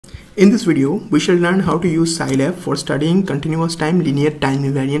In this video, we shall learn how to use Scilab for studying continuous time linear time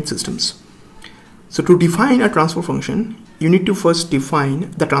invariant systems. So to define a transfer function, you need to first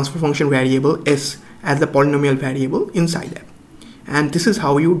define the transfer function variable s as the polynomial variable in Scilab. And this is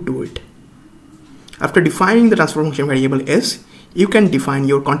how you do it. After defining the transfer function variable s, you can define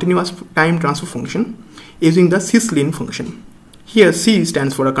your continuous time transfer function using the syslin function. Here C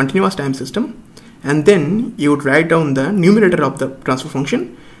stands for a continuous time system, and then you would write down the numerator of the transfer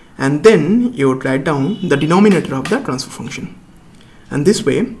function, and then you would write down the denominator of the transfer function. And this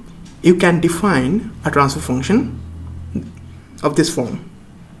way you can define a transfer function of this form.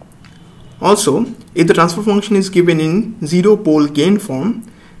 Also, if the transfer function is given in zero pole gain form,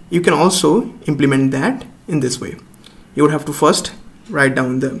 you can also implement that in this way. You would have to first write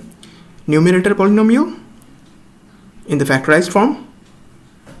down the numerator polynomial in the factorized form,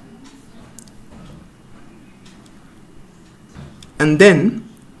 and then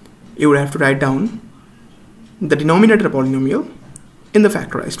you would have to write down the denominator polynomial in the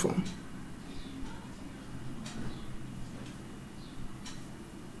factorized form.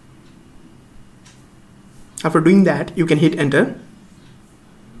 After doing that, you can hit enter,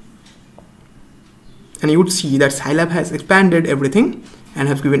 and you would see that Scilab has expanded everything and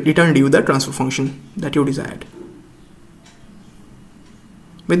has returned you the transfer function that you desired.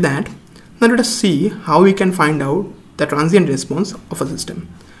 With that, now let us see how we can find out the transient response of a system.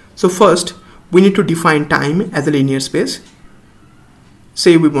 So first, we need to define time as a linear space.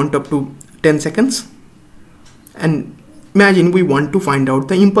 Say we want up to 10 seconds, and imagine we want to find out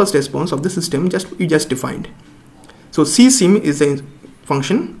the impulse response of the system you just defined. So csim is a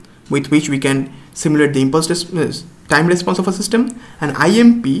function with which we can simulate the time response of a system, and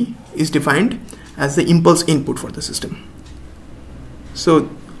imp is defined as the impulse input for the system. So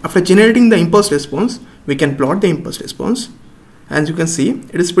after generating the impulse response, we can plot the impulse response. As you can see,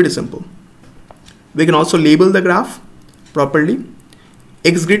 it is pretty simple. We can also label the graph properly.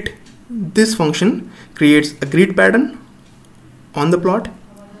 Xgrid, this function creates a grid pattern on the plot,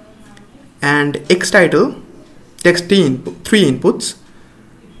 and xtitle takes three inputs.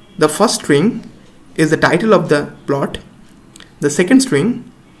 The first string is the title of the plot. The second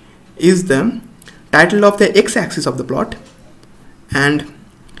string is the title of the x-axis of the plot, and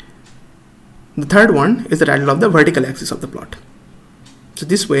the third one is the title of the vertical axis of the plot. So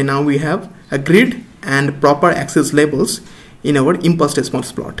this way now we have a grid and proper axis labels in our impulse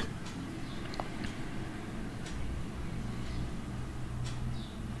response plot.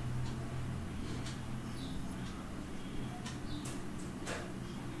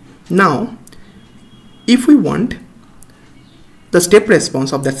 Now, if we want the step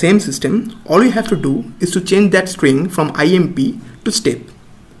response of the same system, all we have to do is to change that string from imp to step,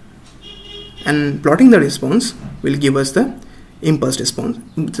 and plotting the response will give us the impulse response,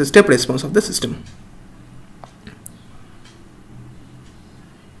 the step response of the system.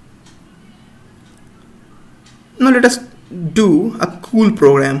 Now let us do a cool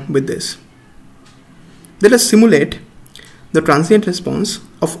program with this. Let us simulate the transient response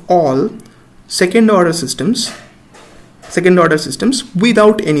of all second order systems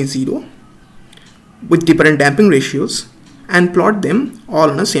without any zero, with different damping ratios, and plot them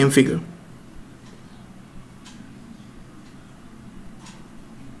all on the same figure.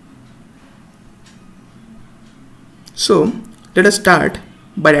 So let us start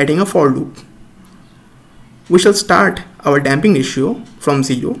by writing a for loop. We shall start our damping ratio from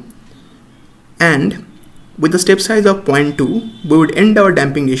 0, and with the step size of 0.2, we would end our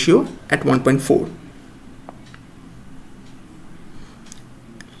damping ratio at 1.4.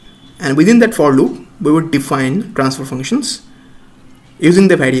 And within that for loop, we would define transfer functions using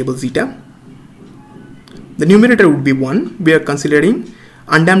the variable zeta. The numerator would be 1. We are considering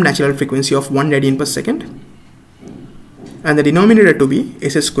undamped natural frequency of 1 radian per second. And the denominator to be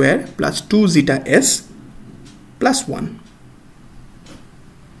s square plus 2 zeta s plus 1.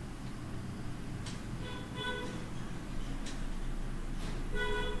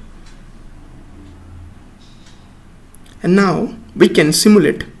 And now we can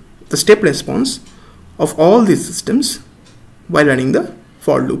simulate the step response of all these systems while running the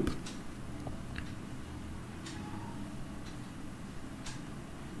for loop.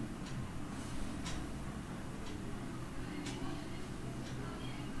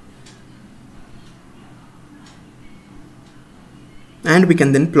 And we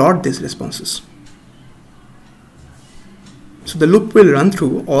can then plot these responses. So the loop will run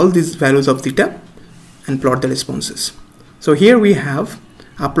through all these values of theta and plot the responses. So here we have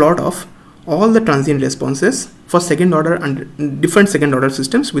a plot of all the transient responses for second order and different second order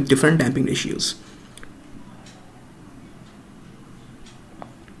systems with different damping ratios.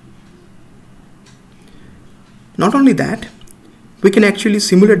 Not only that, we can actually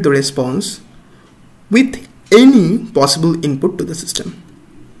simulate the response with any possible input to the system.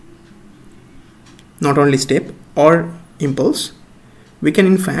 Not only step or impulse, we can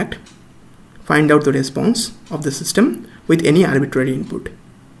in fact find out the response of the system with any arbitrary input.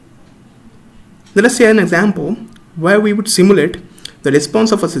 Let us say an example where we would simulate the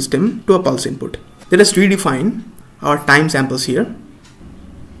response of a system to a pulse input. Let us redefine our time samples here.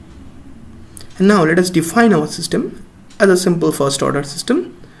 And now let us define our system as a simple first order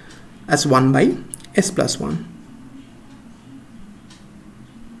system as 1 by s plus 1.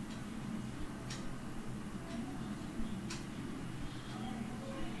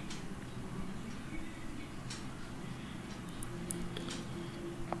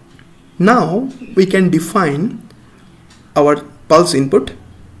 Now we can define our pulse input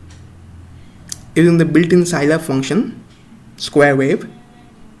using the built-in Scilab function square wave.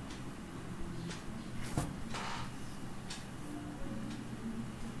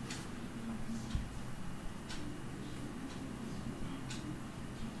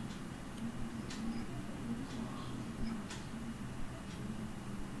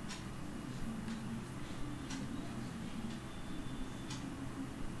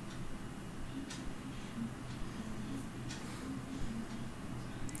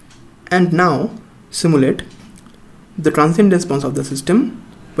 And now simulate the transient response of the system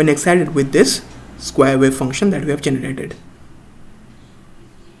when excited with this square wave function that we have generated.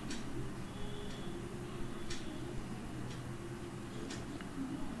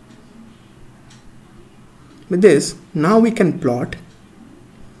 With this, now we can plot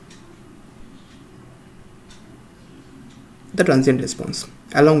the transient response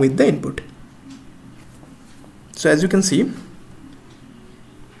along with the input. So as you can see,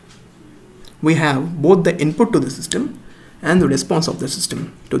 we have both the input to the system and the response of the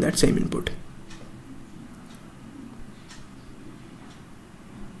system to that same input.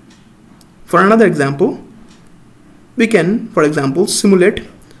 For another example, we can, for example, simulate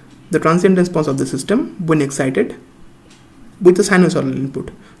the transient response of the system when excited with the sinusoidal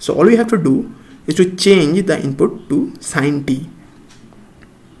input. So all we have to do is to change the input to sin t.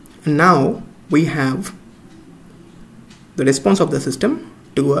 And now we have the response of the system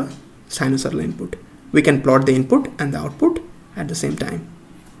to a sinusoidal input. We can plot the input and the output at the same time.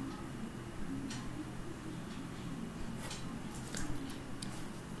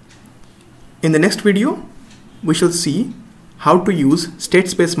 In the next video, we shall see how to use state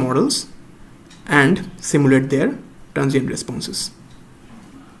space models and simulate their transient responses.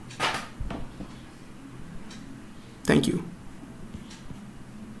 Thank you.